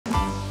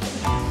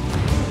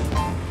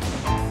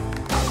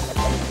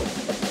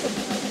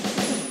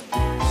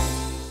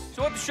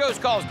what the show's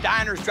called is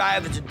Diners,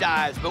 Drive-Ins, and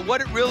Dives, but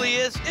what it really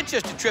is, it's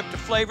just a trip to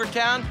Flavor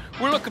Town.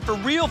 We're looking for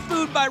real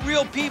food by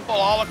real people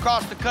all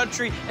across the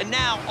country and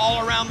now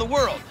all around the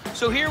world.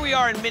 So here we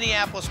are in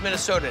Minneapolis,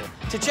 Minnesota.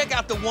 To check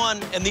out the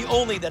one and the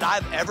only that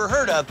I've ever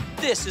heard of,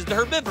 this is the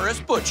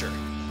Herbivorous Butcher.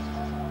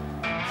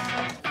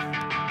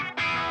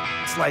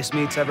 Sliced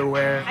meats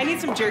everywhere. I need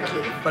some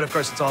jerky. But of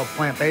course, it's all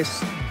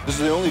plant-based. This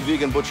is the only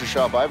vegan butcher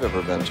shop I've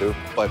ever been to,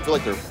 but I feel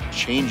like they're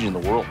changing the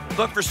world.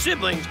 But for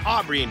siblings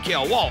Aubrey and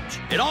Kale Walsh,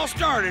 it all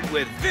started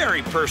with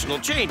very personal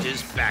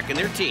changes back in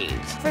their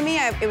teens. For me,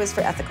 it was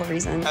for ethical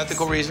reasons.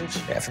 Ethical reasons?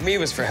 Yeah, for me, it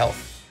was for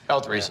health.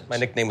 Health reasons. My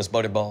nickname was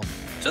Butterball.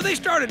 So they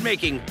started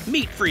making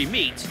meat-free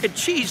meats and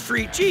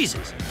cheese-free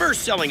cheeses,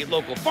 first selling at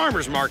local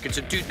farmers markets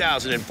in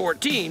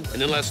 2014,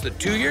 and then less than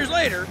 2 years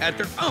later at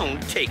their own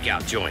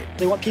takeout joint.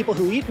 They want people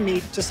who eat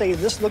meat to say,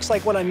 this looks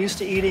like what I'm used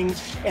to eating,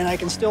 and I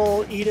can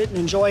still eat it and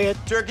enjoy it.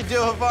 Turkey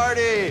dill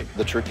Havarti!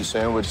 The turkey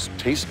sandwich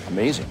tastes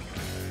amazing.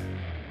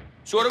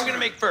 So what are we gonna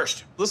make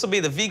first? This will be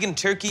the vegan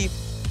turkey.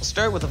 We'll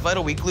start with a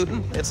vital wheat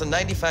gluten. It's a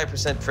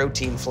 95%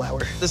 protein flour.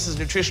 This is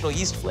nutritional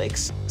yeast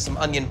flakes, some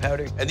onion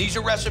powder. And these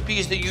are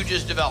recipes that you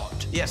just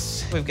developed?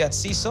 Yes. We've got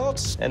sea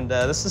salt, and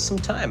this is some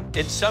thyme.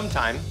 It's some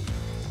time.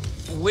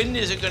 When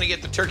is it gonna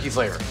get the turkey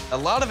flavor? A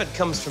lot of it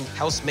comes from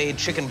house-made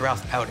chicken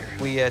broth powder.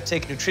 We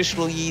take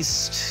nutritional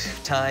yeast,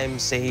 thyme,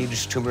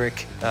 sage,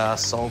 turmeric,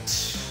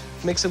 salt,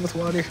 mix it with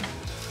water,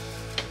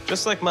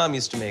 just like Mom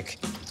used to make.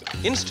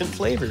 Instant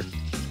flavor.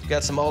 We've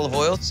got some olive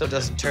oil so it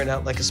doesn't turn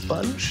out like a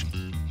sponge.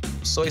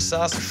 Soy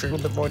sauce for a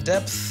little bit more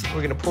depth.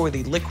 We're gonna pour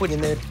the liquid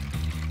in there.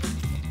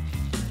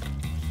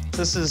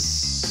 This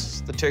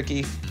is the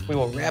turkey. We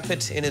will wrap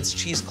it in its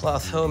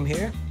cheesecloth home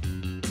here.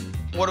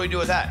 What do we do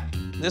with that?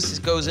 This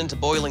goes into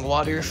boiling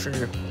water for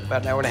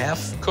about an hour and a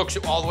half. Cooks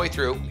it all the way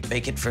through.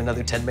 Bake it for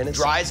another 10 minutes.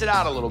 Dries it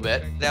out a little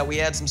bit. Now we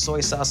add some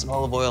soy sauce and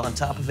olive oil on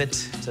top of it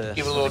to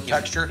give it a little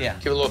texture. Yeah.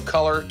 Give it a little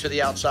color to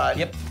the outside.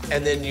 Yep.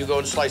 And then you go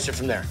and slice it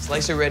from there.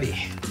 Slicer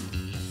ready.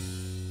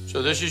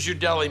 So this is your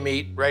deli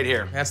meat right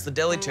here. That's the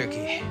deli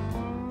turkey.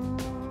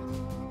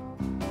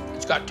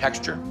 It's got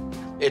texture.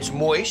 It's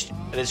moist,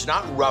 and it's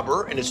not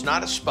rubber, and it's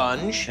not a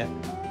sponge. Okay.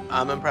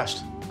 I'm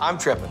impressed. I'm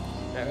tripping.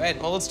 All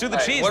right, well, let's do the All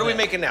right, cheese. what are we then.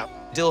 making now?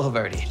 Dill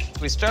Havarti.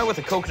 We start with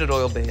a coconut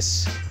oil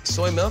base.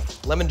 Soy milk,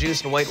 lemon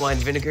juice, and white wine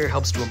vinegar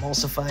helps to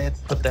emulsify it.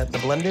 Put that in the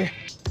blender.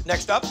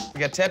 Next up? We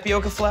got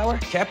tapioca flour,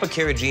 kappa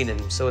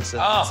carrageenan, so it's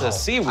a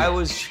seaweed. I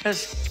was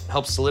just...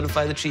 Helps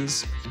solidify the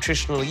cheese.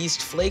 Nutritional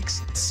yeast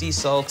flakes, sea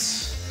salt,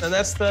 and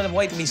that's the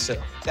white miso.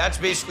 That's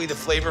basically the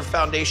flavor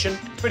foundation?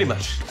 Pretty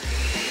much.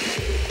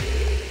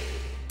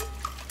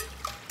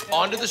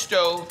 Onto the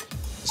stove.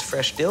 It's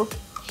fresh dill.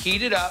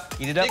 Heat it up.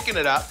 Heat it up. Thicken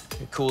it up.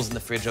 It cools in the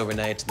fridge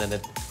overnight, and then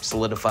it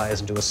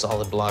solidifies into a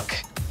solid block.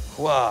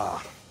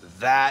 Wow,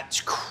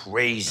 that's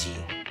crazy.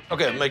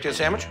 Okay, make this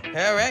sandwich.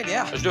 All right,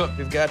 yeah. Let's do it.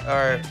 We've got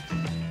our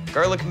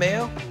garlic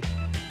mayo.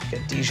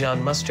 Got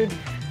Dijon mustard.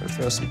 We'll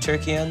throw some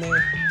turkey on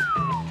there.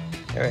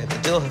 All right, the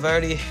dill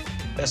Havarti,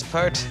 best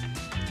part.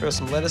 Throw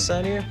some lettuce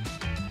on here.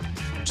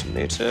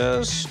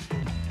 Tomatoes.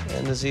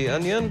 And the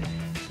onion.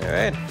 All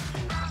right.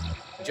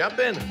 Jump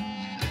in.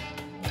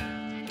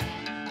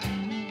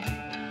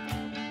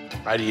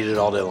 I'd eat it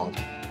all day long.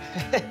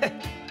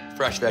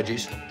 Fresh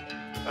veggies,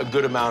 a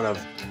good amount of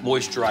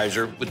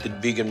moisturizer with the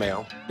vegan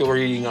mayo. You're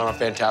eating on a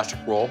fantastic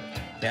roll.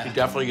 Yeah. You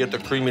definitely get the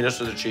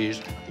creaminess of the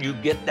cheese. You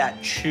get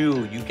that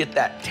chew, you get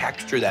that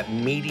texture, that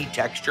meaty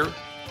texture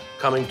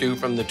coming through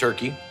from the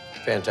turkey.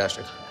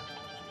 Fantastic.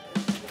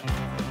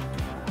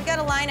 We got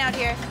a line out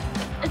here.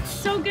 It's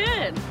so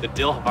good. The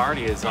dill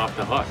Havarti is off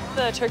the hook.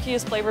 The turkey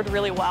is flavored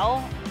really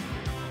well.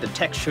 The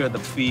texture, the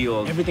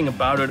feel, everything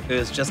about it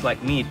is just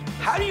like meat.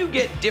 How do you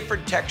get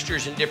different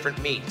textures in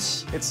different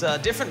meats? It's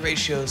different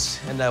ratios,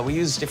 and we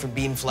use different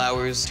bean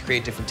flours to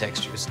create different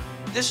textures.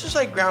 This is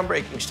like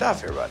groundbreaking stuff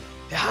here, bud.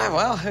 Yeah,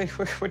 well,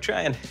 we're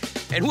trying.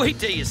 And wait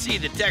till you see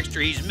the texture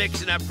he's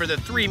mixing up for the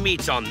 3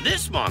 meats on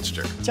this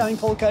monster. Italian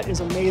cold cut is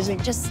amazing.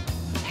 Just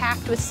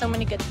packed with so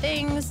many good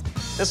things.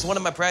 This is one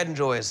of my pride and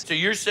joys. So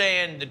you're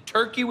saying the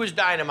turkey was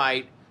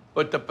dynamite,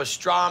 but the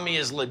pastrami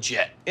is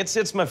legit?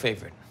 It's my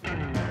favorite.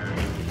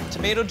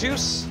 Tomato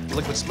juice,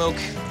 liquid smoke,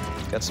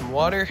 got some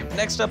water.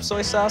 Next up,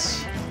 soy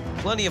sauce,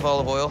 plenty of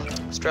olive oil.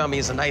 Pastrami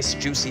is a nice,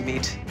 juicy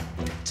meat.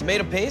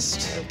 Tomato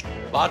paste.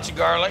 Lots of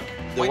garlic.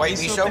 The white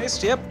miso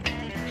paste, yep.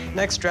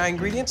 Next, dry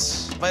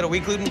ingredients. Vital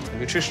wheat gluten,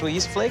 nutritional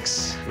yeast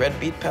flakes, red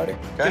beet powder.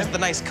 Okay. Gives the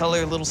nice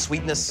color, a little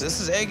sweetness. This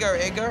is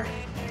agar.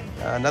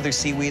 Another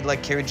seaweed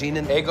like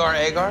carrageenan. Agar?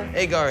 Agar.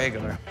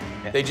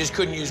 Yeah. They just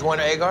couldn't use one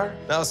agar?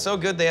 No, it's so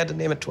good they had to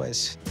name it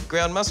twice.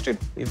 Ground mustard.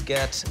 We've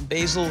got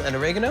basil and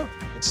oregano.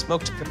 It's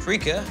smoked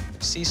paprika,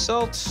 sea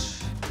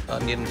salt,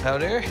 onion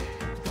powder,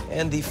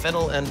 and the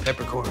fennel and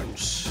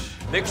peppercorns.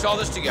 Mix all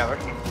this together.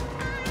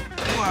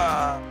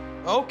 Wow.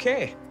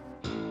 Okay.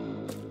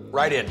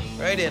 Right in.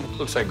 Right in.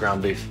 Looks like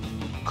ground beef.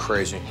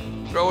 Crazy.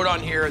 Throw it on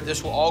here.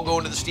 This will all go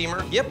into the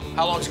steamer? Yep.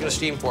 How long is it gonna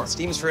steam for?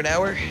 Steams for an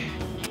hour.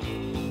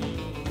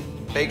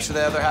 Bakes for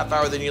the other half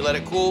hour, then you let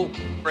it cool,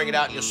 bring it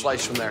out, and you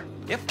slice from there.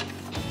 Yep.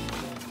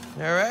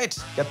 All right,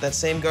 got that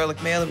same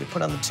garlic mayo that we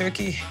put on the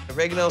turkey.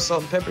 Oregano,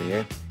 salt, and pepper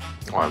here.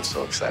 Oh, I'm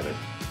so excited.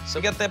 So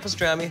we got that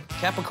pastrami,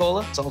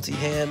 capicola, salty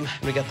ham,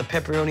 and we got the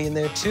pepperoni in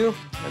there too.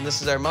 And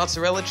this is our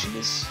mozzarella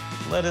cheese,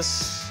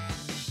 lettuce.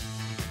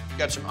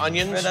 Got some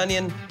onions. Red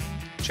onion,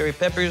 cherry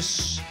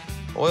peppers,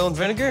 oil and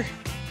vinegar.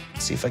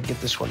 Let's see if I can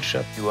get this one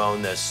shut. You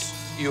own this.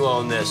 You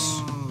own this.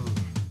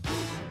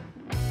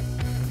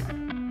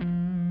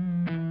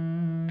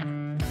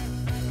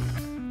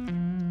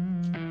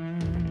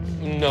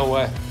 No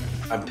way.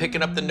 I'm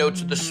picking up the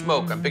notes of the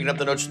smoke. I'm picking up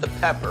the notes of the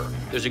pepper.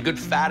 There's a good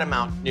fat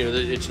amount. You know,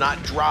 it's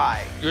not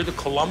dry. You're the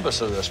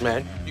Columbus of this,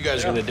 man. You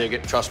guys are gonna dig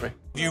it, trust me.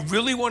 If you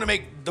really want to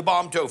make the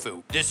bomb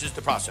tofu, this is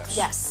the process.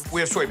 Yes.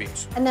 We have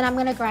soybeans, And then I'm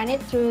gonna grind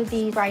it through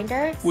the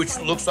grinder. which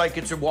looks like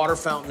it's a water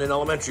fountain in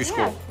elementary school.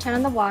 Yeah. Turn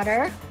on the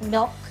water.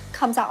 Milk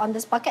comes out on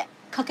this bucket.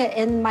 Cook it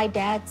in my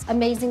dad's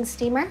amazing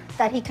steamer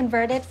that he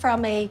converted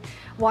from a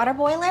water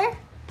boiler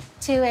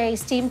to a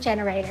steam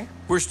generator.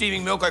 We're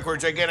steaming milk like we're a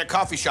gigantic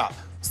coffee shop.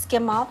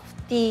 Skim off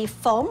the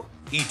foam.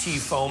 E.T.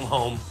 foam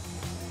home.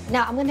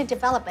 Now I'm gonna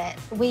develop it.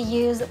 We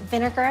use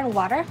vinegar and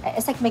water.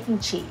 It's like making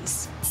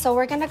cheese. So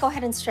we're gonna go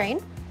ahead and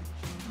strain.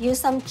 Use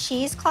some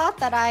cheesecloth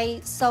that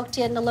I soaked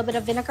in a little bit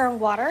of vinegar and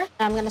water. And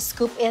I'm gonna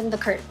scoop in the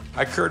curd.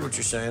 I heard what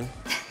you're saying.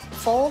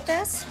 Fold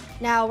this.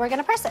 Now we're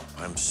gonna press it.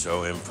 I'm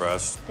so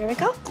impressed. There we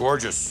go.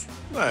 Gorgeous.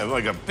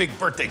 Like a big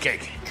birthday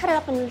cake. Cut it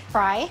up and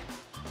fry.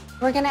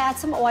 We're gonna add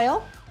some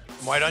oil,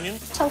 White onion.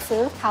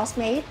 tofu,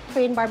 house-made,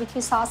 Korean barbecue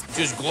sauce.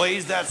 Just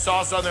glaze that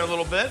sauce on there a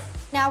little bit.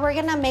 Now we're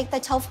gonna make the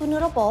tofu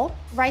noodle bowl.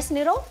 Rice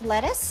noodle,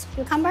 lettuce,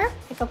 cucumber,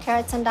 pickled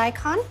carrots and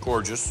daikon,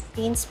 Gorgeous.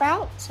 bean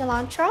sprout,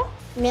 cilantro,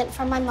 mint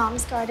from my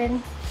mom's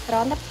garden. Put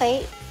on the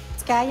plate,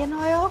 scallion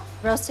oil,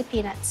 roasted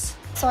peanuts,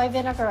 soy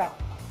vinaigrette.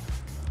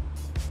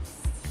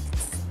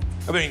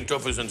 I've been eating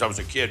tofu since I was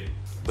a kid,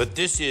 but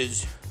this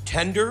is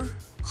tender,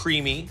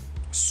 creamy,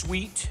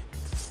 sweet,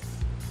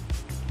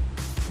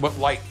 but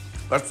light.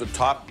 That's the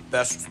top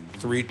best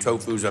 3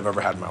 tofus I've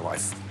ever had in my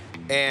life.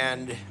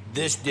 And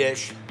this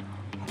dish,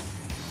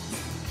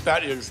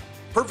 that is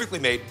perfectly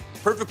made,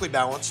 perfectly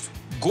balanced,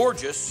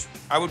 gorgeous.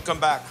 I would come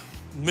back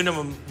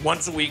minimum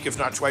once a week, if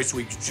not twice a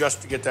week,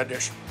 just to get that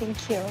dish.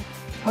 Thank you.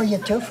 Oh, your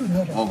tofu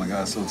noodle. Oh my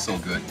God, so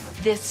good.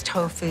 This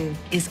tofu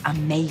is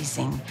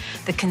amazing.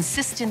 The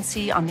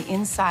consistency on the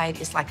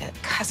inside is like a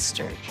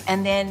custard.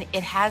 And then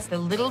it has a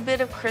little bit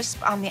of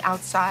crisp on the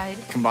outside.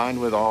 Combined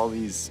with all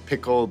these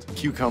pickled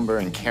cucumber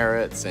and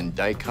carrots and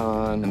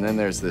daikon. And then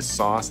there's this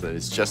sauce that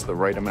is just the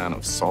right amount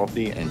of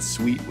salty and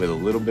sweet with a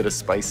little bit of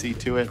spicy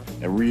to it.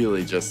 It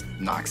really just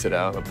knocks it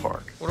out of the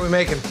park. What are we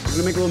making? We're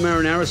gonna make a little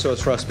marinara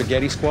sauce for our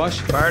spaghetti squash.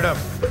 Fired up.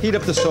 Heat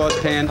up the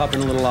saucepan, pop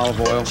in a little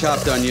olive oil,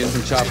 chopped onions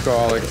and chopped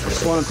garlic.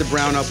 Just want them to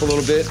brown up a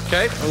little bit.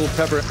 Okay. A little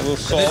pepper, a little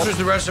salt. This was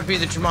the recipe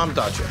that your mom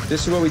taught you.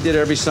 This is what we did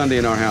every Sunday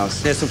in our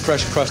house. There's some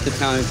fresh crushed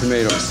Italian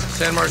tomatoes.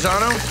 San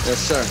Marzano? Yes,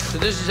 sir. So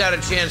this has had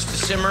a chance to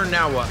simmer.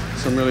 Now what?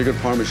 Some really good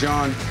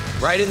Parmesan.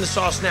 Right in the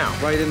sauce now.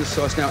 Right in the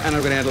sauce now. And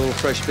I'm gonna add a little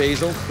fresh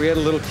basil. We add a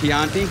little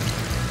Chianti.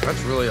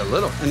 That's really a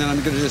little. And then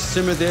I'm gonna just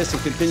simmer this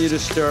and continue to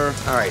stir.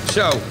 All right,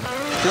 so.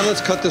 Now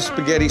let's cut the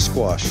spaghetti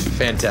squash.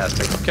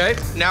 Fantastic. Okay,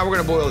 now we're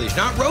gonna boil these,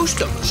 not roast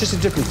them. It's just a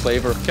different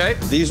flavor. Okay.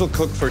 These will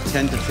cook for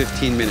 10 to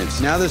 15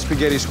 minutes. Now the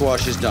spaghetti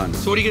squash is done.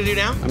 So what are you gonna do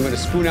now? I'm gonna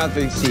spoon out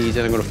the seeds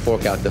and I'm gonna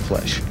fork out the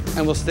flesh.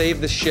 And we'll save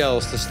the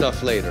shells to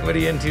stuff later. What are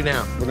you into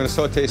now? We're gonna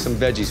saute some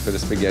veggies for the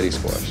spaghetti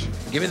squash.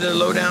 Give me the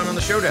lowdown on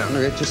the showdown.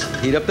 Okay, just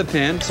heat up the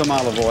pan, some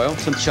olive oil,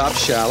 some chopped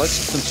shallots,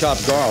 some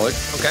chopped garlic,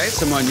 Okay.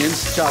 some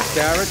onions, chopped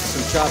carrots,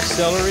 some chopped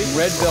celery,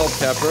 red bell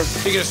pepper.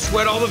 So you're gonna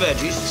sweat all the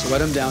veggies. Sweat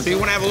them down. So you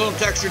wanna have a little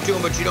texture to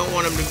them, but you don't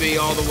want them to be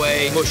all the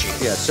way mushy.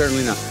 Yeah,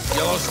 certainly not.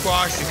 Yellow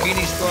squash,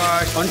 zucchini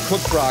squash.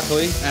 Uncooked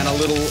broccoli and a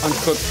little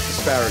uncooked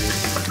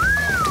asparagus.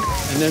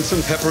 And then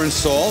some pepper and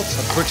salt,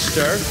 a quick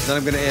stir. Then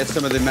I'm gonna add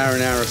some of the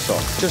marinara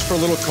sauce, just for a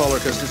little color,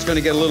 because it's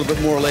gonna get a little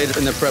bit more later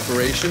in the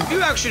preparation.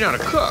 You're actually not a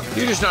cook.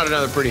 You're just not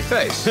another pretty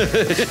face.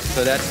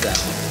 So that's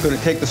that. I'm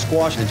gonna take the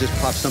squash and just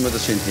pop some of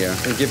this in here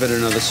and give it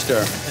another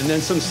stir. And then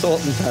some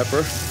salt and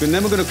pepper. And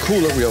then we're gonna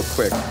cool it real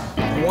quick.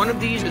 One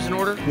of these is in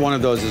order? One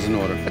of those is in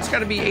order. That's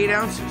gotta be 8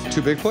 ounces.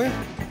 Too big for you?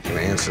 Can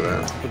I answer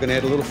that? We're gonna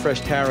add a little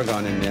fresh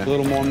tarragon in there, a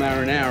little more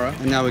marinara,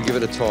 and now we give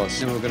it a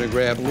toss. And we're gonna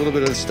grab a little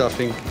bit of the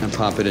stuffing and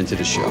pop it into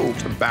the shell. Oh,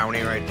 some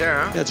bounty right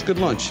there, huh? That's good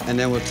lunch. And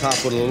then we'll top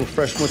with a little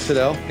fresh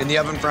mozzarella. In the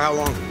oven for how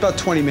long? About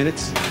 20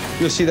 minutes.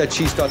 You'll see that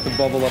cheese start to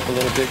bubble up a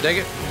little bit. Dig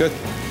it? Good.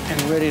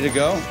 And ready to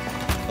go.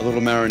 A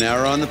little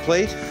marinara on the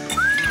plate.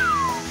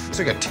 It's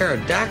like a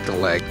pterodactyl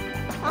leg.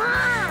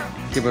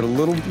 Give it a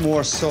little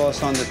more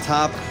sauce on the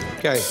top.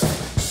 Okay.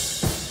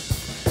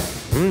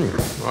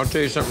 I'll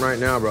tell you something right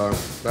now, bro.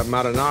 That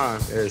marinara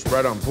is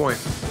right on point.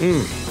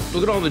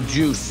 Look at all the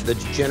juice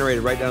that's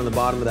generated right down the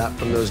bottom of that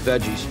from those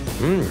veggies.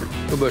 A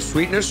little bit of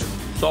sweetness,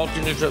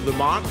 saltiness at the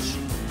bottom.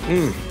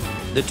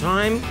 The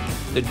time,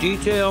 the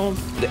detail,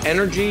 the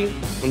energy,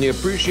 and the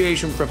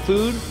appreciation for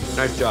food.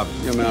 Nice job.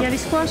 Spaghetti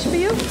squash for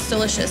you? It's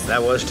delicious.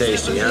 That was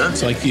tasty, huh?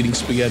 It's like eating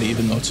spaghetti,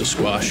 even though it's a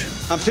squash.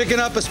 I'm picking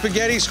up a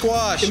spaghetti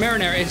squash. The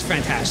marinara is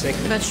fantastic.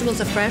 The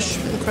vegetables are fresh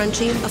and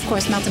crunchy. Of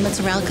course, melted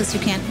mozzarella, because you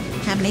can't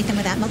have anything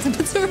without melted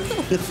mozzarella.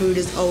 The food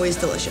is always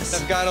delicious.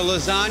 I've got a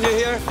lasagna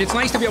here. It's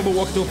nice to be able to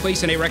walk to a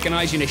place and they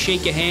recognize you and they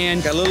shake your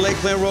hand. Got a little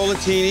eggplant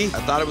rollatini.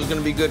 I thought it was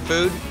gonna be good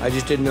food. I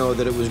just didn't know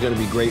that it was gonna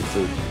be great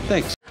food.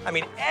 Thanks. I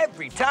mean,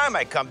 every time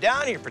I come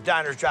down here for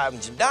Diners,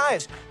 Drive-Ins, and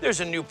Dives, there's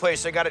a new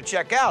place I gotta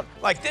check out,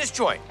 like this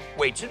joint,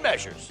 Weights and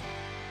Measures.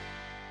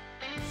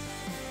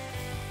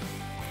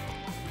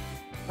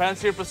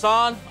 Fancier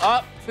croissant,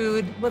 up.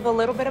 Food with a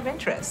little bit of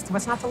interest.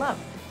 What's not to love?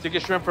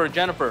 Chicken shrimp for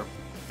Jennifer.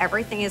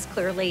 Everything is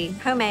clearly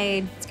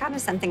homemade. It's kind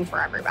of something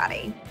for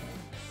everybody.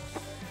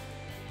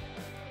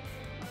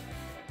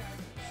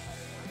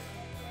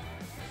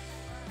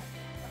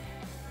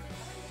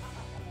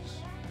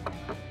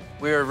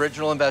 We were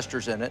original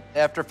investors in it.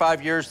 After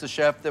 5 years, the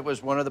chef that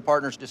was one of the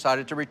partners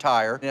decided to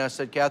retire. And I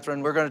said,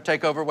 Catherine, we're going to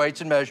take over Weights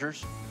and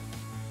Measures.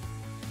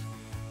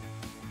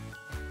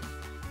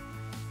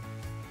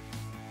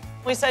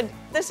 We said,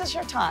 this is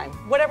your time.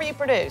 Whatever you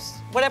produce,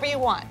 whatever you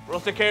want.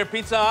 Roasted carrot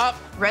pizza up.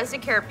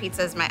 Roasted carrot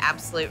pizza is my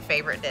absolute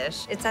favorite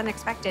dish. It's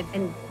unexpected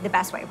in the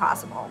best way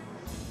possible.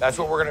 That's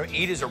what we're gonna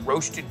eat, is a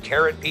roasted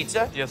carrot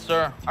pizza? Yes,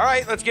 sir. All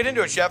right, let's get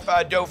into it, Chef.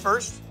 Dough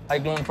first. High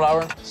gluten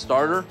flour,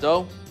 starter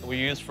dough we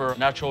use for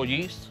natural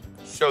yeast.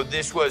 So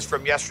this was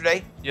from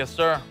yesterday? Yes,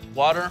 sir.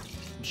 Water,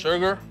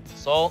 sugar,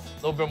 salt, a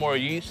little bit more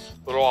yeast.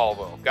 Little olive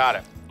oil, got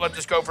it. Let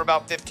this go for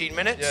about 15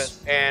 minutes.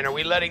 Yes. And are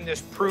we letting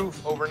this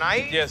proof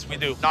overnight? Yes, we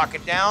do. Knock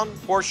it down,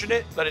 portion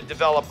it, let it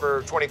develop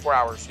for 24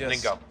 hours, Yes. and then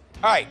go.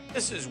 All right,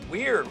 this is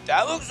weird.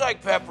 That looks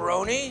like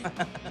pepperoni.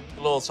 A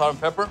little salt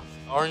and pepper,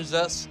 orange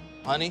zest,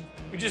 honey.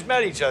 We just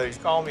met each other. He's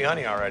calling me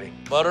honey already.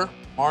 Butter,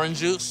 orange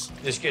juice.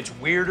 This gets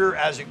weirder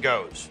as it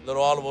goes.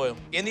 Little olive oil.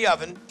 In the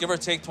oven. Give or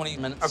take 20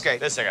 minutes. Okay,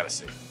 this I gotta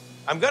see.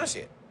 I'm gonna see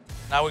it.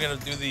 Now we're gonna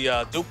do the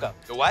dukkha.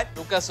 The what?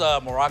 Dukkha's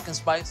a Moroccan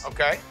spice.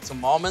 Okay.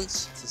 Some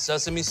almonds, some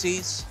sesame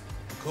seeds,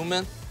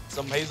 cumin,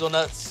 some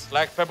hazelnuts,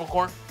 black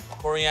peppercorn,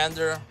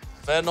 coriander,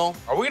 fennel.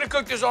 Are we gonna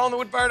cook this all in the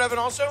wood-fired oven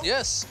also?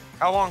 Yes.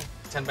 How long?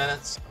 10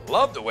 minutes.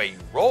 Love the way you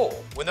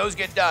roll. When those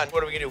get done,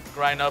 what are we gonna do?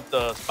 Grind up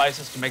the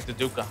spices to make the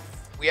dukkha.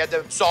 We had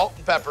the salt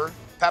and pepper,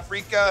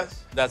 paprika.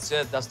 That's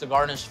it. That's the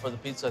garnish for the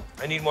pizza.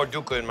 I need more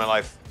dukkha in my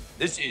life.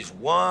 This is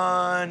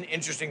one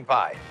interesting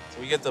pie.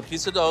 So we get the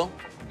pizza dough,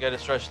 get it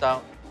stretched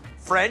out.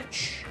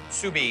 French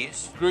sous vide.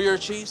 Gruyere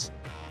cheese,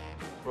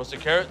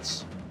 roasted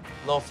carrots,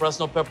 a little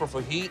Fresno pepper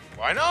for heat.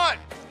 Why not?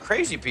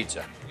 Crazy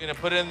pizza. You're gonna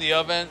put it in the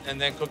oven and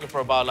then cook it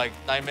for about like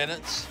 9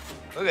 minutes.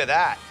 Look at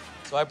that.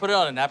 So I put it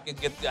on a napkin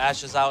to get the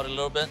ashes out a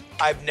little bit.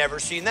 I've never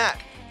seen that.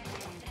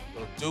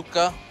 Little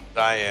dukkha.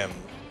 I am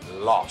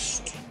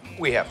lost.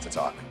 We have to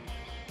talk.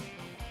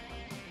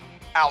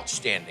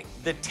 Outstanding.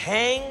 The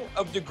tang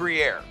of the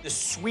Gruyere, the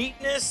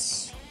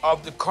sweetness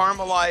of the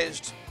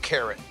caramelized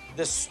carrot,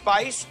 the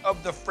spice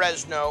of the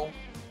Fresno.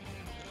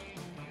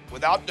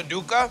 Without the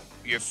dukkha,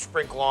 you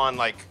sprinkle on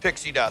like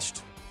pixie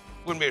dust.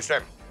 Wouldn't be a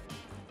shame.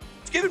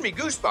 It's giving me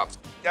goosebumps.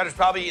 That is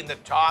probably in the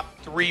top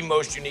 3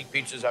 most unique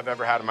pizzas I've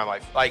ever had in my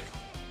life. Like,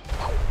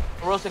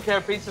 roasted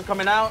carrot pizza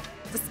coming out.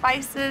 The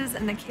spices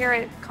and the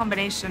carrot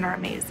combination are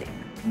amazing.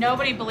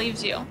 Nobody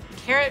believes you.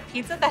 Carrot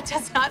pizza? That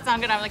does not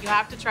sound good. I'm like, you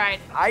have to try it.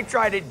 I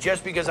tried it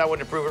just because I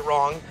wanted to prove it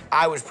wrong.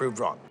 I was proved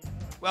wrong.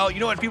 Well, you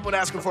know what people have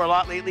been asking for a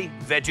lot lately?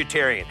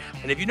 Vegetarian.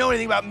 And if you know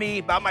anything about me,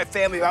 about my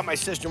family, about my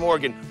sister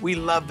Morgan, we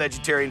love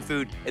vegetarian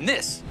food. And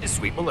this is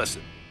Sweet Melissa.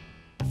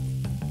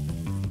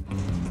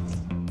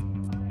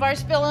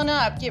 Bar's filling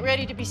up. Get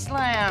ready to be It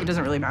slammed.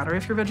 doesn't really matter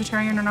if you're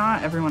vegetarian or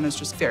not. Everyone is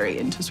just very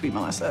into Sweet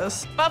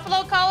Melissa's.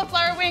 Buffalo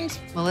cauliflower wings.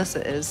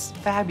 Melissa is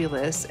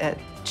fabulous at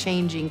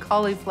changing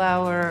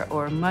cauliflower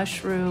or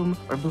mushroom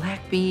or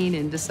black bean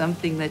into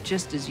something that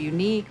just is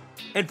unique.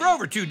 And for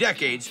over 2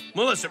 decades,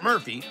 Melissa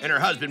Murphy and her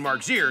husband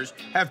Mark Ziers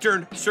have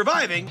turned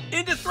surviving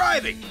into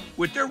thriving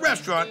with their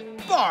restaurant,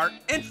 bar,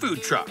 and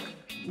food truck.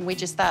 We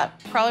just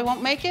thought, probably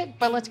won't make it,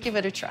 but let's give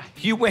it a try.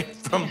 You went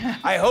from,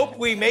 I hope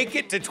we make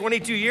it, to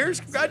 22 years.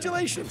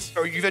 Congratulations.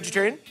 Are you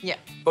vegetarian? Yeah.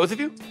 Both of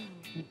you?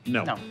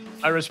 No.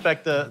 I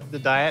respect the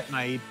diet, and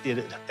I eat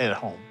it at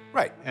home.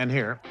 Right. And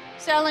here.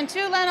 Selling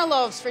 2 lentil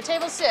loaves for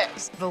table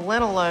 6. The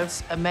lentil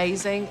loaf's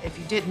amazing. If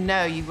you didn't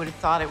know, you would have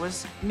thought it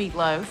was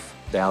meatloaf.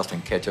 Doused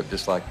in ketchup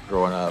just like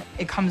growing up.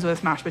 It comes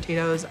with mashed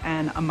potatoes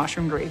and a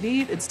mushroom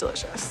gravy. It's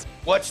delicious.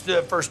 What's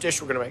the first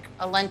dish we're gonna make?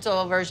 A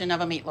lentil version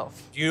of a meatloaf.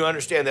 Do you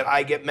understand that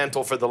I get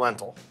mental for the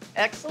lentil?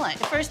 Excellent.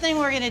 The first thing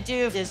we're gonna do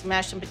is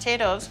mash some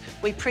potatoes.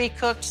 We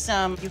pre-cooked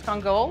some Yukon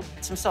Gold,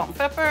 some salt and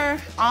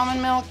pepper,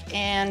 almond milk,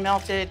 and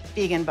melted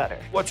vegan butter.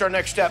 What's our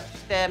next step?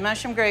 The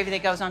mushroom gravy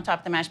that goes on top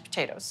of the mashed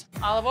potatoes.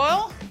 Olive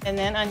oil, and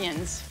then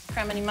onions.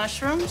 Cremini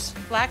mushrooms,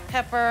 black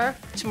pepper,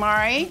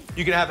 tamari.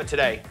 You can have it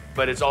today,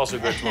 but it's also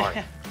good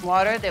tomorrow.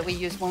 Water that we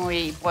use when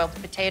we boil the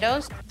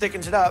potatoes.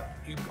 Thickens it up.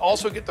 You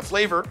also get the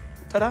flavor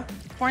Ta-da.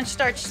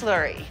 Cornstarch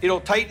slurry.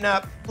 It'll tighten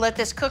up. Let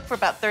this cook for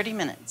about 30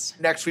 minutes.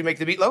 Next, we make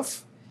the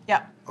meatloaf?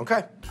 Yeah.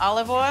 Okay.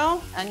 Olive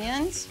oil,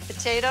 onions,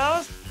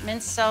 potatoes,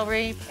 minced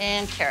celery,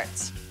 and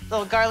carrots.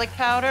 Little garlic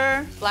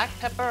powder, black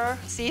pepper,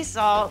 sea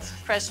salt,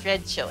 fresh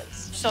red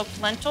chilies.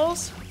 Soaked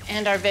lentils,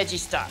 and our veggie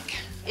stock.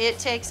 It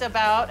takes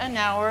about an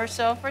hour or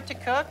so for it to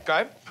cook.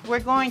 Okay. We're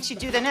going to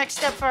do the next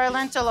step for our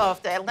lentil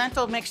loaf. The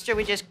lentil mixture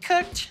we just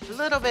cooked, a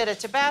little bit of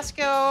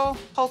Tabasco,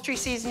 poultry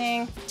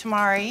seasoning,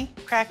 tamari,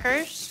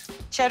 crackers,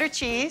 cheddar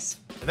cheese.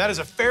 And that is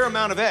a fair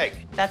amount of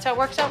egg. That's how it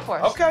works out for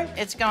us. Okay.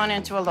 It's going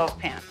into a loaf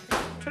pan.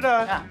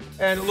 Ta-da. Yeah.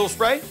 And a little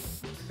spray?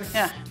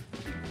 Yeah.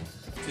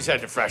 Just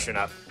had to freshen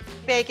up.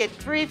 Bake at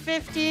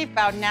 350,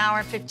 about an hour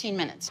and 15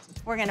 minutes.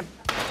 We're gonna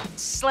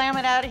slam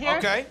it out of here.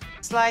 Okay.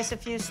 Slice a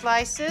few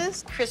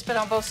slices, crisp it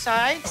on both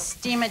sides,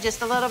 steam it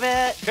just a little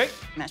bit. Okay.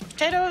 Mashed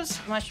potatoes,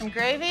 mushroom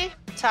gravy,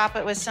 top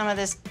it with some of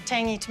this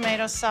tangy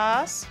tomato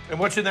sauce. And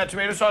what's in that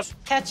tomato sauce?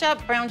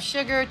 Ketchup, brown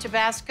sugar,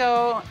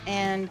 Tabasco,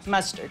 and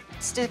mustard.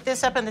 Stick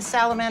this up in the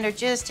salamander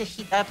just to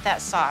heat up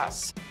that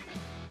sauce.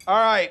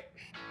 All right.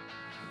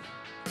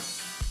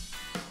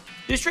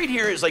 This right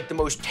here is like the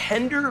most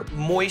tender,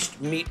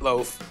 moist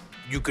meatloaf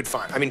you could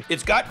find. I mean,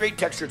 it's got great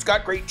texture, it's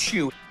got great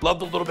chew. Love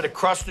the little bit of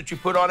crust that you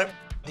put on it.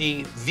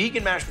 The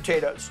vegan mashed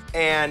potatoes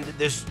and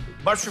this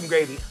mushroom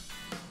gravy.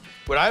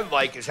 What I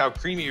like is how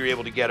creamy you're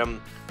able to get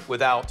them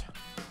without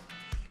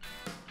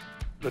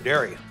the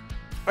dairy.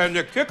 And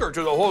the kicker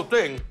to the whole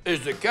thing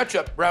is the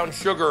ketchup, brown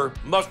sugar,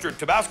 mustard,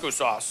 Tabasco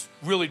sauce.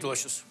 Really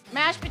delicious.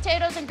 Mashed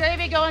potatoes and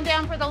gravy going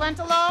down for the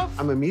lentil loaf.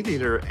 I'm a meat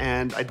eater,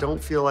 and I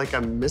don't feel like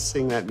I'm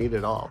missing that meat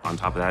at all. On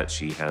top of that,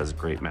 she has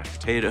great mashed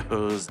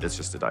potatoes. It's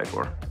just to die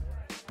for.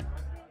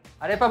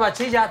 Arepa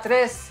machilla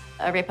 3.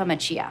 Arepa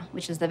machilla,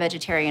 which is the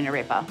vegetarian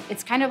arepa.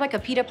 It's kind of like a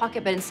pita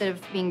pocket, but instead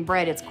of being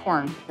bread, it's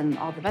corn. And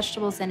all the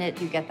vegetables in it,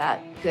 you get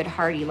that good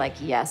hearty, like,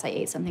 yes, I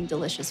ate something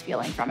delicious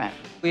feeling from it.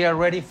 We are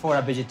ready for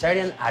a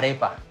vegetarian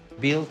arepa,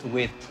 built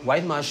with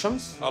white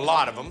mushrooms. A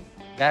lot of them.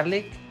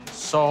 Garlic,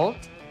 salt,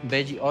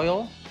 veggie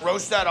oil.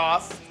 Roast that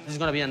off. This is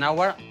gonna be an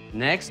hour.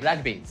 Next,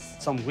 black beans.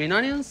 Some green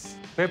onions,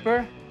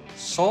 pepper,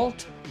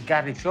 salt,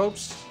 garlic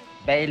cloves,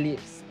 bay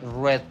leaves,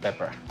 red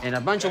pepper, and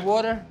a bunch of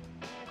water.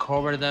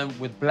 Cover them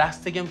with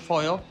plastic and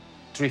foil,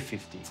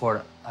 350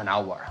 for an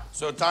hour.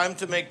 So time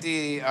to make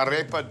the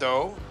arepa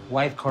dough.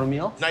 White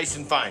cornmeal. Nice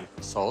and fine.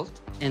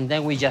 Salt. And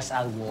then we just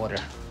add water.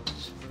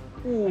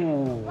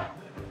 Ooh.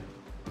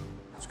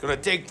 It's gonna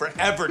take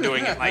forever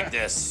doing it like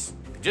this.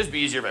 It'd just be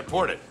easier if I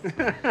poured it.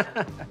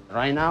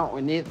 Right now,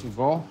 we need to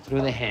go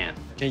through the hand.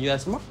 Can you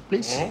add some more,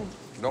 please?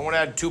 Mm-hmm. Don't want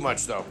to add too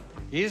much, though.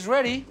 It's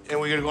ready. And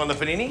we're gonna go on the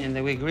panini? And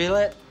then we grill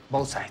it,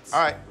 both sides.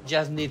 All right.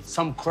 Just need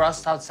some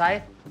crust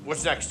outside.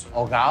 What's next?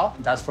 Ogao,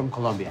 that's from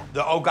Colombia.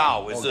 The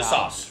ogao is the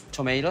sauce.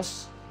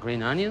 Tomatoes,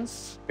 green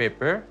onions,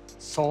 pepper,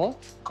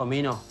 salt,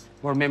 comino.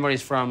 More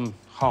memories from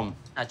home.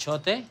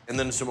 Achote. And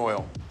then some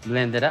oil.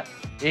 Blend it up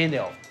in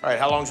the oven. All right,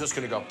 how long is this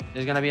gonna go?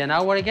 It's gonna be an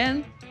hour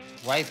again.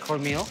 White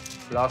cornmeal,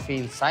 fluffy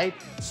inside,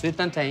 sweet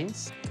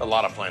plantains. A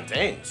lot of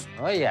plantains.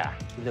 Oh yeah.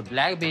 The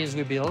black beans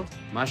we build,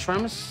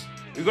 mushrooms.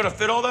 You gonna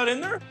fit all that in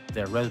there?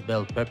 The red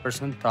bell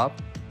peppers on top.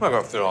 I'm not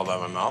gonna fit all that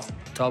in my mouth.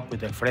 Top with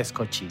the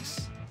fresco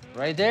cheese.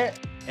 Right there.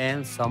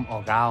 And some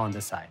ogao on the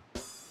side.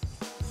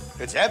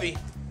 It's heavy.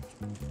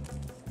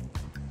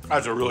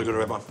 That's a really good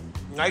arepa.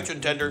 Nice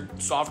and tender,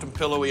 soft and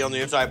pillowy on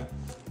the inside.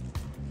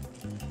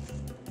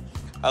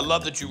 I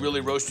love that you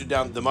really roasted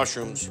down the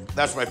mushrooms.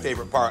 That's my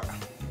favorite part.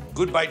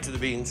 Good bite to the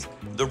beans.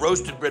 The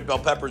roasted red bell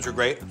peppers are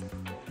great.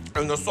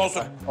 And the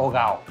salsa.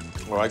 Ogao.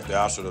 I like the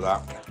acid of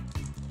that.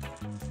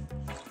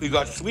 You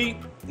got sweet,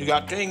 you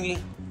got tangy,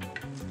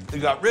 you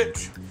got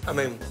rich. I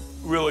mean,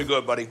 really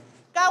good, buddy.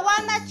 Got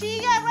one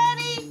machilla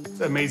ready.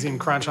 Amazing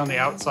crunch on the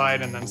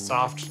outside and then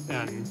soft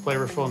and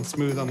flavorful and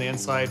smooth on the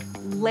inside.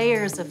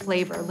 Layers of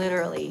flavor,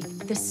 literally.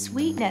 The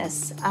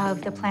sweetness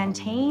of the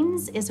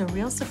plantains is a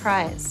real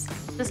surprise.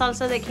 The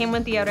salsa that came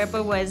with the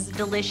arepa was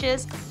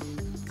delicious.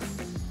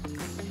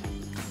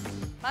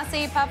 Masa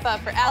y papa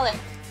for Alan.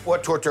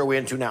 What torta are we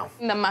into now?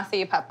 The masa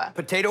y papa.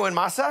 Potato and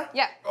masa?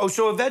 Yeah. Oh,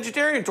 so a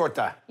vegetarian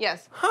torta?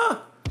 Yes. Huh.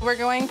 We're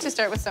going to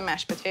start with some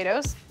mashed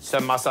potatoes.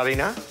 Some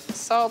masarina?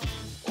 Salt,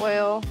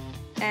 oil,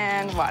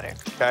 and water.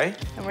 Okay.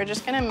 And we're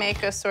just gonna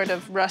make a sort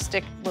of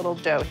rustic little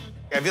dough.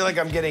 I feel like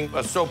I'm getting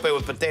a sope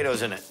with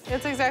potatoes in it.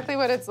 It's exactly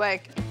what it's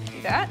like.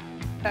 Do that.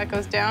 That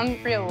goes down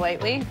real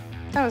lightly.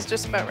 That was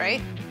just about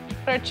right.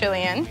 Put our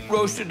chili in.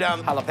 Roasted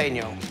down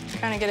jalapeno.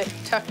 Kind of get it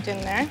tucked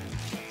in there.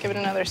 Give it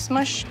another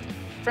smush.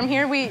 From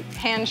here, we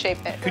hand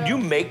shape it. Could you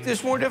make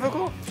this more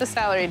difficult? The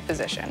salaried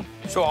position.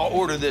 So I'll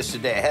order this a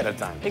day ahead of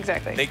time.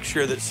 Exactly. Make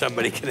sure that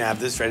somebody can have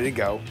this ready to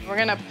go. We're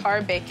gonna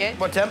par bake it.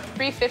 What temp?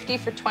 350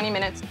 for 20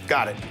 minutes.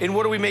 Got it. And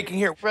what are we making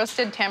here?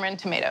 Roasted tamarind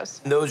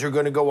tomatoes. And those are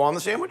gonna go on the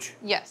sandwich?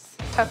 Yes.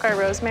 Tuck our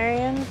rosemary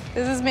in.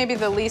 This is maybe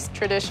the least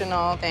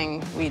traditional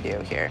thing we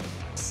do here.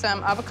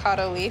 Some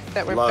avocado leaf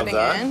that we're putting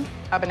in.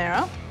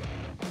 Habanero.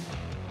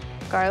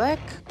 Garlic.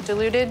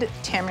 Diluted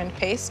tamarind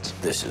paste.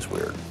 This is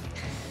weird.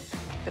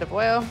 Bit of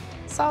oil,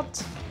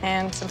 salt,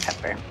 and some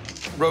pepper.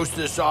 Roast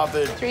this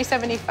sausage.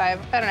 375,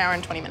 about an hour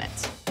and 20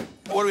 minutes.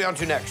 What are we on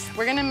to next?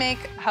 We're gonna make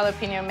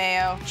jalapeno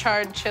mayo,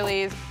 charred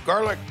chilies,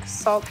 garlic,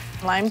 salt,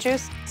 lime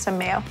juice, some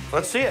mayo.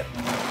 Let's see it.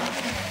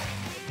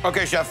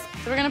 Okay, chef.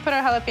 So we're gonna put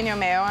our jalapeno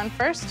mayo on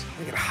first.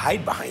 We can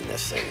hide behind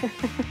this thing.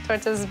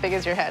 Tortas as big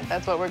as your head.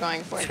 That's what we're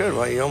going for. Good,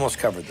 well, you almost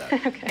covered that.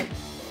 Okay.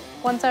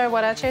 Once our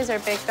huaraches are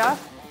baked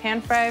off,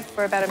 pan fry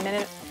for about a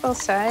minute.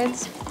 Both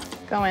sides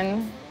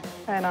going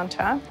right on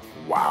top.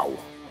 Wow.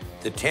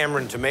 The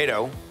tamarind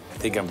tomato, I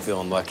think I'm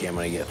feeling lucky I'm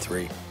gonna get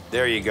 3.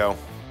 There you go.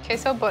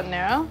 Queso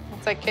botanero.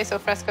 It's like queso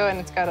fresco, and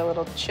it's got a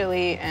little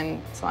chili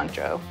and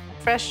cilantro.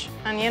 Fresh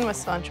onion with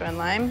cilantro and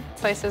lime.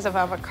 Slices of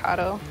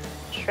avocado,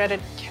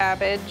 shredded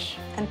cabbage,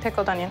 and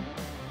pickled onion.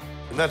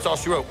 And that's all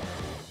she wrote.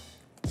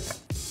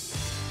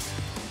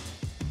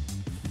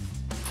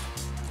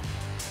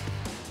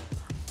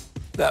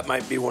 That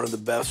might be one of the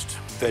best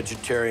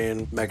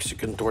vegetarian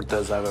Mexican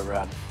tortas I've ever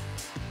had.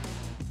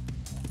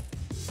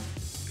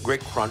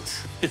 Great crunch.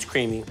 It's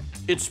creamy.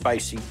 It's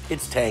spicy.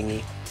 It's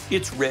tangy.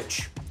 It's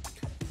rich.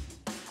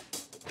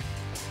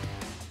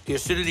 The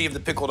acidity of the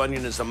pickled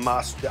onion is a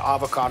must. The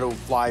avocado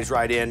flies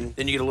right in.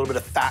 Then you get a little bit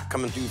of fat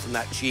coming through from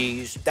that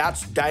cheese.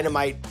 That's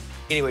dynamite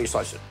any way you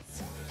slice it.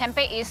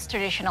 Tempeh is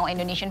traditional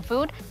Indonesian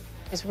food.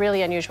 It's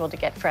really unusual to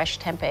get fresh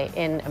tempeh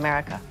in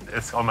America.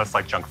 It's almost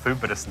like junk food,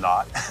 but it's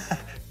not.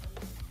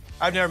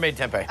 I've never made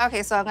tempeh.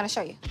 Okay, so I'm gonna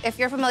show you. If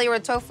you're familiar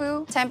with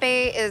tofu,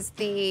 tempeh is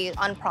the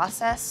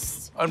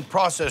unprocessed.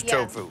 Unprocessed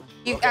tofu.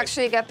 You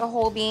actually get the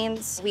whole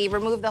beans. We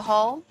remove the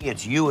hull.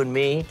 It's you and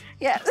me.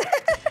 Yeah.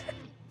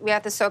 We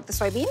have to soak the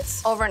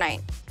soybeans overnight.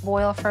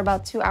 Boil for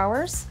about 2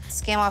 hours.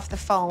 Skim off the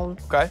foam.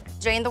 Okay.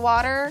 Drain the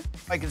water.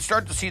 I can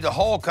start to see the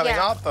hull coming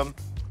off them.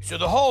 So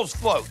the hulls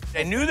float.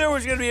 I knew there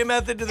was gonna be a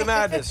method to the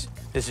madness.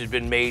 This has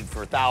been made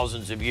for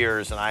thousands of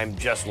years, and I'm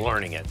just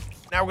learning it.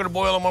 Now we're gonna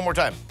boil them one more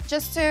time.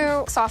 Just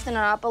to soften it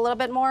up a little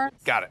bit more.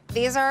 Got it.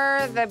 These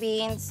are the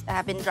beans that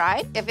have been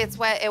dried. If it's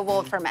wet, it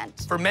won't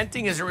ferment.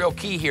 Fermenting is a real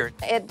key here.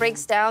 It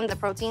breaks down the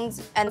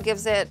proteins and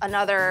gives it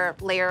another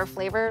layer of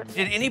flavor.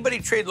 Did anybody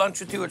trade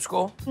lunch with you at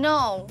school?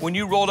 No. When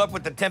you rolled up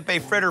with the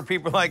tempeh fritter,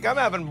 people were like, I'm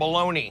having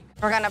bologna.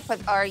 We're gonna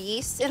put our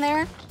yeast in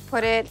there,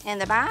 put it in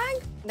the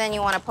bag. Then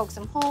you wanna poke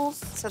some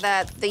holes so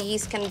that the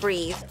yeast can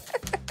breathe.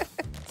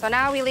 So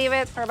now we leave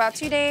it for about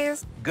 2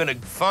 days. Gonna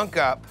funk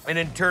up and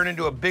then turn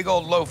into a big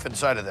old loaf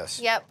inside of this.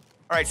 Yep.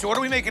 All right, so what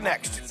are we making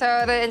next?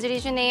 So the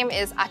Indonesian name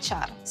is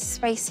achar.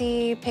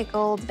 Spicy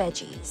pickled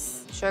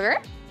veggies. Sugar.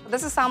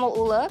 This is sambal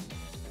ula.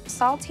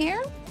 Salt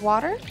here,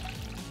 water,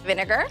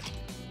 vinegar,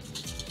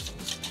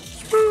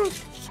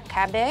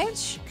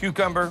 cabbage,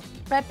 Cucumber,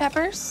 red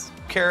peppers,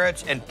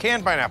 carrots, and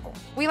canned pineapple.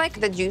 We like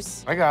the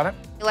juice. I got it.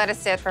 You let it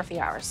sit for a few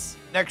hours.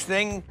 Next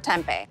thing.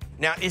 Tempeh.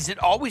 Now, is it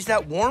always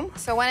that warm?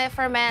 So when it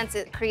ferments,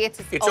 it creates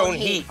Its own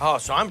heat. Oh,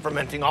 so I'm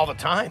fermenting all the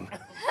time.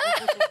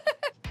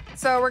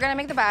 So we're gonna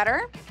make the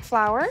batter.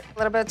 Flour, a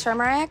little bit of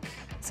turmeric,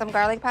 some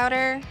garlic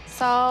powder,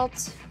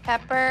 salt,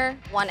 pepper,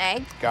 1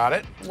 egg. Got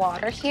it.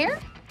 Water here.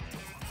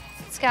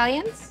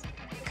 Scallions.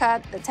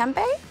 Cut the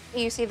tempeh.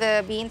 You see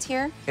the beans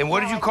here? And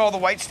what did you call the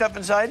white stuff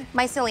inside?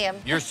 Mycelium.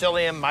 Your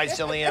psyllium, my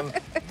psyllium,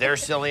 their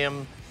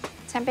psyllium.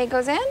 Tempeh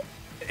goes in.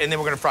 And then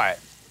we're gonna fry it.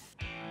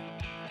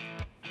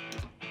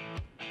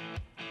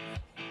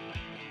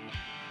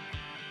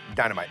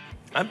 Dynamite.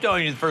 I'm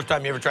telling you, the first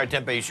time you ever tried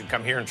tempeh, you should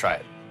come here and try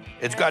it.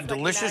 It's got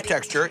delicious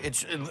texture.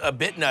 It's a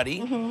bit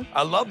nutty.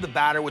 I love the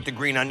batter with the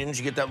green onions.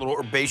 You get that little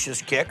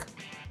herbaceous kick.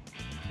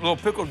 A little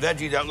pickled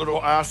veggie, that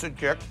little acid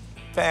kick.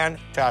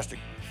 Fantastic.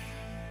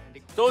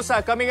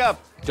 Dosa coming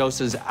up.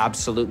 Dosa is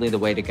absolutely the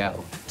way to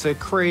go. It's a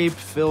crepe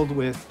filled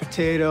with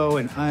potato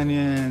and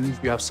onions.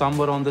 You have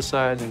sambar on the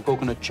side and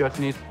coconut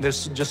chutney.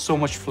 There's just so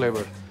much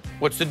flavor.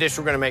 What's the dish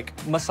we're gonna make?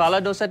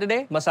 Masala dosa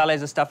today. Masala is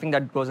the stuffing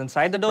that goes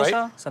inside the dosa.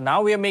 Right. So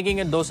now we are making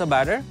a dosa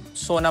batter.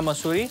 Sona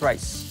masuri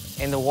rice.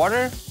 In the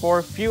water for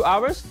a few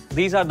hours.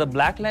 These are the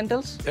black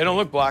lentils. They don't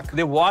look black.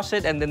 They wash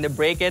it and then they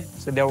break it,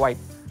 so they're white.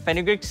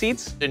 Fenugreek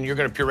seeds. And you're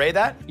gonna puree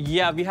that?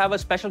 Yeah, we have a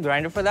special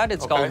grinder for that.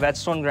 It's called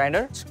whetstone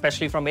grinder,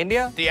 especially from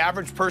India. The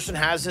average person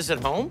has this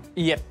at home?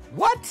 Yep.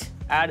 What?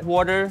 Add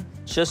water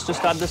just to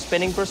start the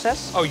spinning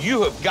process. Oh,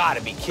 you have got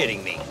to be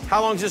kidding me.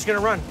 How long is this gonna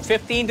run?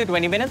 15 to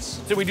 20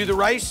 minutes. So we do the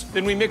rice,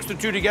 then we mix the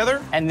two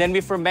together? And then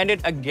we ferment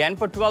it again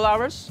for 12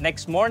 hours.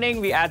 Next morning,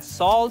 we add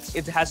salt.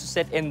 It has to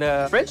sit in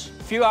the fridge.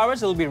 Few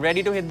hours, it'll be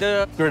ready to hit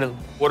the griddle.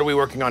 What are we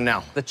working on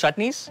now? The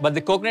chutneys, but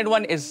the coconut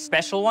one is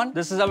special one.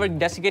 This is our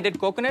desiccated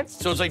coconut.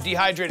 So it's like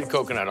dehydrated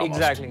coconut almost.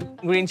 Exactly.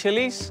 Green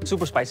chilies,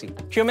 super spicy.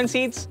 Cumin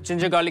seeds,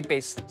 ginger garlic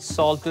paste.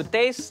 Salt to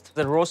taste.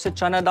 The roasted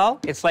chana dal.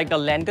 It's like a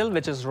lentil,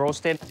 which is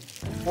roasted.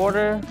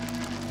 Water.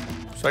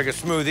 It's like a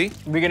smoothie.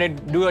 We're gonna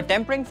do a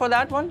tempering for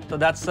that one. So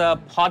that's a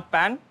hot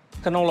pan.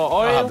 Canola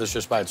oil. I'll have this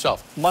just by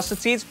itself. Mustard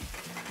seeds.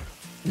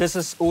 This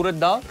is urad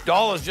dal.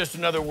 Dal is just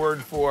another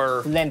word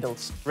for...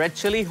 lentils. Red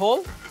chili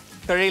whole,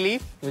 curry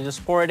leaf. We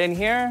just pour it in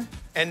here.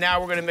 And now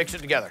we're gonna mix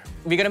it together.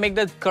 We're gonna make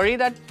the curry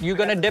that you're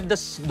gonna dip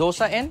this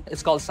dosa in.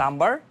 It's called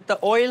sambar. The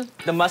oil,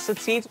 the mustard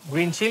seeds,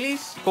 green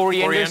chilies,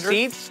 coriander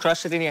seeds.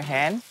 Crush it in your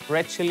hand.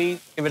 Red chili,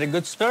 give it a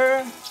good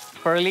stir.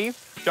 curry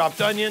leaf, chopped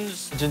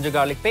onions, ginger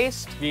garlic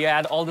paste. We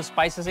add all the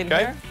spices in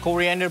here.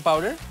 Coriander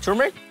powder,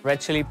 turmeric,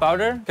 red chili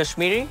powder,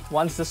 Kashmiri.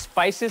 Once the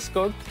spice is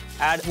cooked,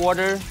 add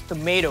water,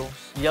 tomatoes,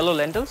 yellow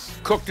lentils.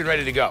 Cooked and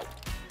ready to go.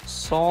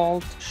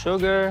 Salt,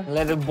 sugar,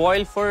 let it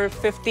boil for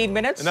 15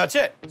 minutes. And that's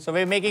it. So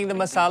we're making the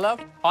masala.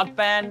 Hot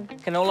pan,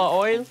 canola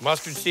oil.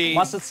 Mustard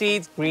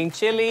seeds, green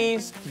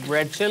chilies,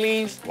 red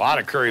chilies. A lot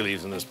of curry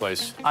leaves in this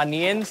place.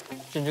 Onions,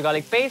 ginger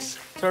garlic paste,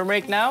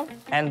 turmeric now.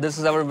 And this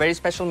is our very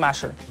special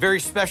masher. Very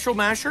special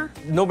masher?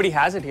 Nobody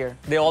has it here.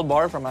 They all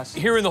borrow from us.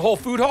 Here in the whole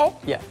food hall?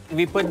 Yeah.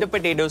 We put the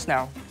potatoes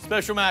now.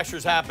 Special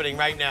masher's happening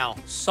right now.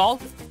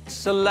 Salt,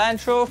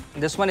 cilantro.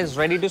 This one is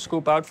ready to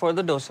scoop out for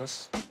the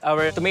dosas.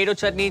 Our tomato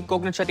chutney,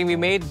 coconut chutney we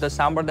made, the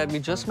sambar that we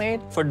just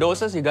made. For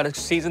dosas, you gotta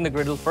season the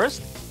griddle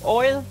first.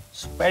 Oil,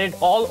 spread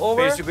it all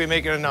over. Basically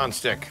making a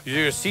non-stick.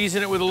 You're gonna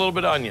season it with a little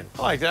bit of onion.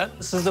 I like that.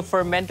 This is the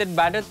fermented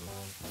batter.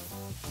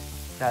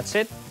 That's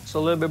it. So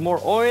a little bit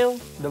more oil,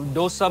 the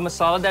dosa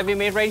masala that we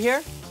made right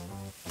here.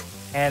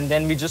 And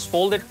then we just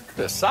fold it.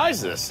 The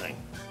size of this thing.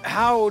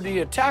 How do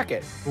you attack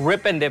it?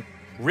 Rip and dip.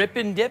 Rip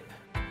and dip?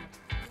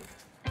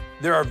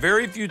 There are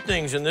very few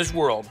things in this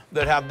world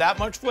that have that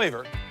much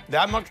flavor,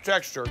 that much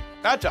texture.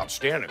 That's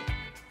outstanding.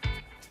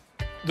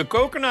 The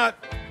coconut,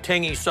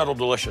 tangy, subtle,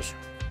 delicious.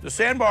 The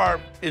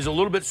sandbar is a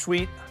little bit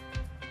sweet.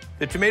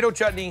 The tomato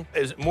chutney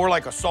is more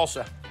like a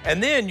salsa.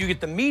 And then you get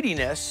the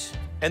meatiness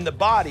and the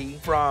body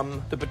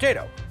from the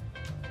potato.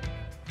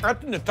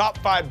 That's in the top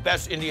 5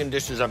 best Indian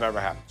dishes I've ever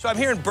had. So I'm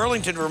here in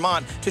Burlington,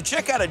 Vermont to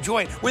check out a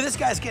joint where this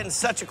guy's getting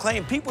such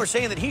acclaim. People are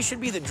saying that he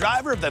should be the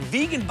driver of the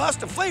vegan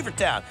bus of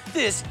Flavortown.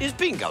 This is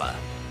Pingala.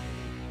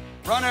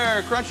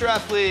 Runner, Crunchwrap,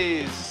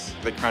 please.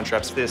 The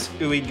Crunchwrap's this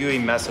ooey gooey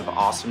mess of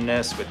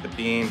awesomeness with the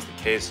beans, the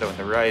queso, and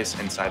the rice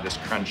inside this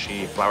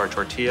crunchy flour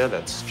tortilla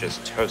that's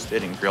just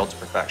toasted and grilled to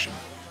perfection.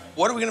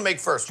 What are we gonna make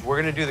first? We're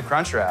gonna do the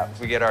Crunchwrap.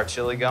 We get our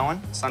chili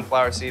going,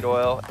 sunflower seed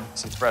oil,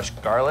 some fresh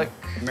garlic,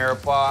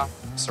 mirepoix,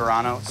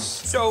 serranos.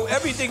 So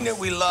everything that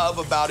we love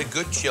about a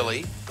good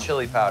chili.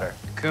 Chili powder,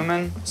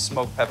 cumin,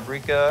 smoked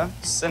paprika,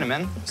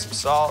 cinnamon, some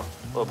salt,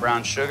 a little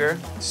brown sugar.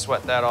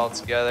 Sweat that all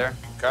together.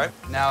 Okay.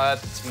 Now add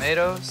the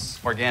tomatoes,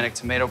 organic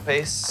tomato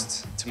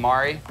paste,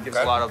 tamari, gives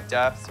a lot of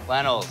depth.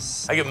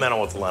 Lentils. I get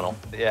mental with the lentil.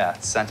 Yeah,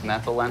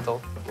 sentimental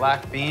lentil.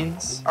 Black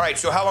beans. All right,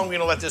 so how long are we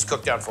gonna let this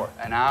cook down for?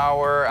 An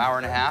hour, hour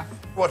and a half.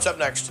 What's up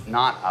next?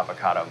 Not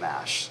avocado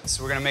mash.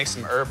 So we're gonna make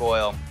some herb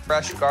oil.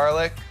 Fresh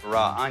garlic,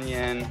 raw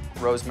onion,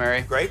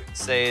 rosemary. Great.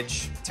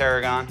 Sage,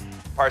 tarragon,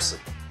 parsley,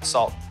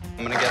 salt.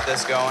 I'm gonna get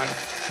this going,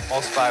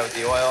 emulsify with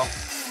the oil.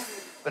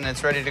 And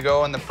it's ready to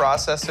go in the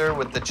processor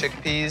with the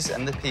chickpeas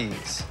and the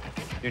peas.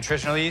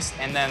 Nutritional yeast,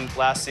 and then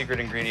last secret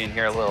ingredient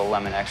here, a little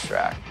lemon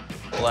extract.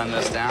 Blend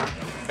this down.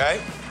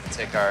 Okay.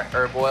 Take our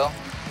herb oil,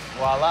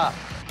 voila.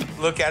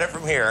 Look at it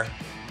from here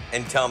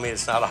and tell me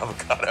it's not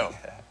avocado.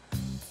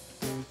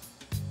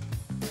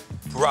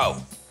 Bro,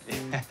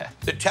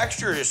 the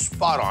texture is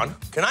spot on.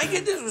 Can I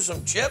get this with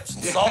some chips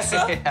and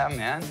salsa? Yeah,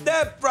 man.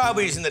 That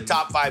probably is in the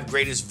top 5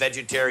 greatest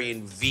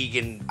vegetarian,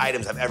 vegan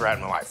items I've ever had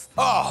in my life.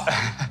 Oh.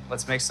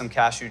 Let's make some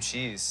cashew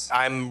cheese.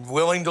 I'm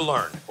willing to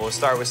learn. We'll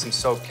start with some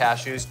soaked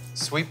cashews,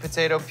 sweet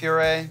potato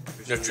puree.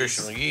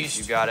 Nutritional yeast.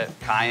 You got it.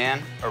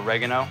 Cayenne,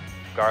 oregano,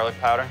 garlic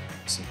powder,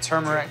 some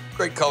turmeric.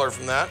 Great color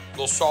from that. A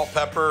little salt,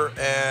 pepper,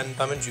 and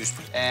lemon juice.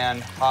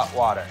 And hot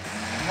water.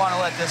 You want to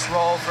let this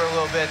roll for a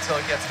little bit till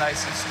it gets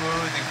nice and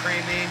smooth and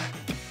creamy.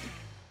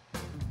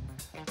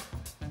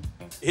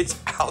 It's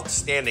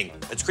outstanding.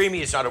 It's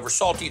creamy, it's not over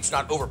salty, it's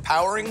not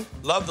overpowering.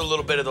 Love the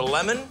little bit of the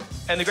lemon.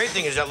 And the great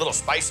thing is that little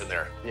spice in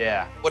there.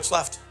 Yeah. What's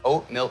left?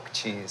 Oat milk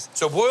cheese.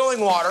 So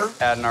boiling water.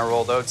 Adding our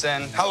rolled oats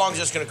in. How long is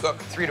this gonna cook?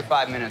 3 to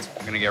 5 minutes.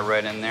 We're gonna get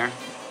right in there.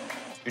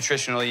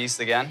 Nutritional yeast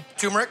again.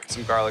 Turmeric.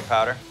 Some garlic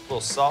powder. A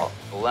little salt,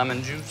 a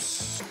lemon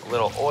juice, a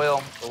little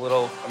oil, a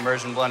little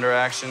immersion blender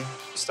action.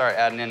 Start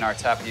adding in our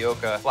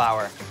tapioca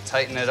flour.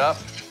 Tighten it up.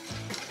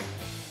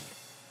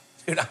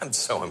 Dude, I'm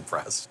so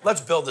impressed.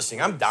 Let's build this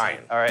thing. I'm dying.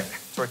 All right,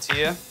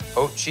 tortilla,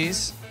 oat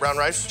cheese. Brown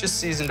rice. Just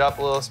seasoned up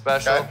a little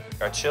special. Okay.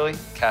 Our chili,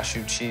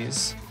 cashew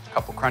cheese, a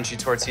couple crunchy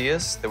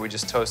tortillas that we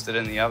just toasted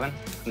in the oven.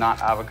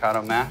 Not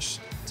avocado mash.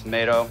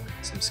 Tomato,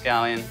 some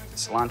scallion,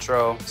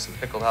 cilantro, some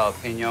pickled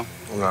jalapeno.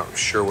 I'm not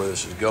sure where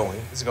this is going.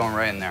 This is going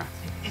right in there.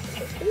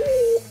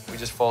 We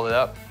just fold it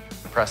up,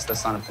 press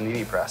this on a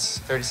panini press.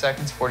 30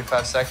 seconds,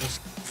 45 seconds.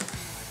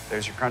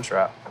 There's your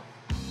Crunchwrap.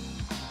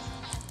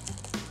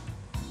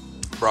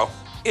 Bro,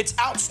 it's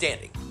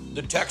outstanding.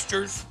 The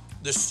textures,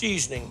 the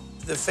seasoning,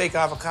 the fake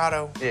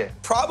avocado. Yeah.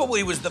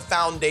 Probably was the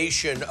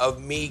foundation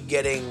of me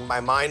getting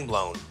my mind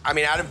blown. I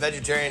mean, out of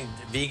vegetarian,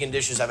 vegan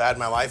dishes I've had in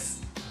my life,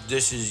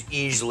 this is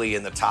easily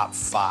in the top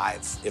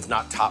 5, if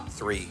not top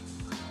 3.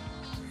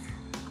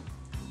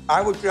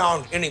 I would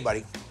challenge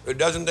anybody who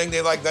doesn't think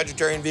they like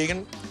vegetarian,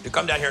 vegan, to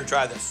come down here and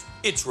try this.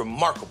 It's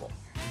remarkable.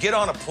 Get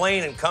on a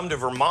plane and come to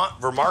Vermont,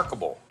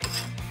 remarkable.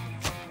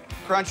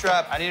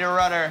 Crunchwrap, I need a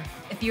runner.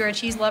 If you're a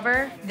cheese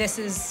lover, this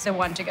is the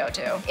one to go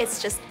to.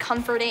 It's just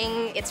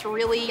comforting. It's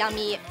really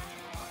yummy.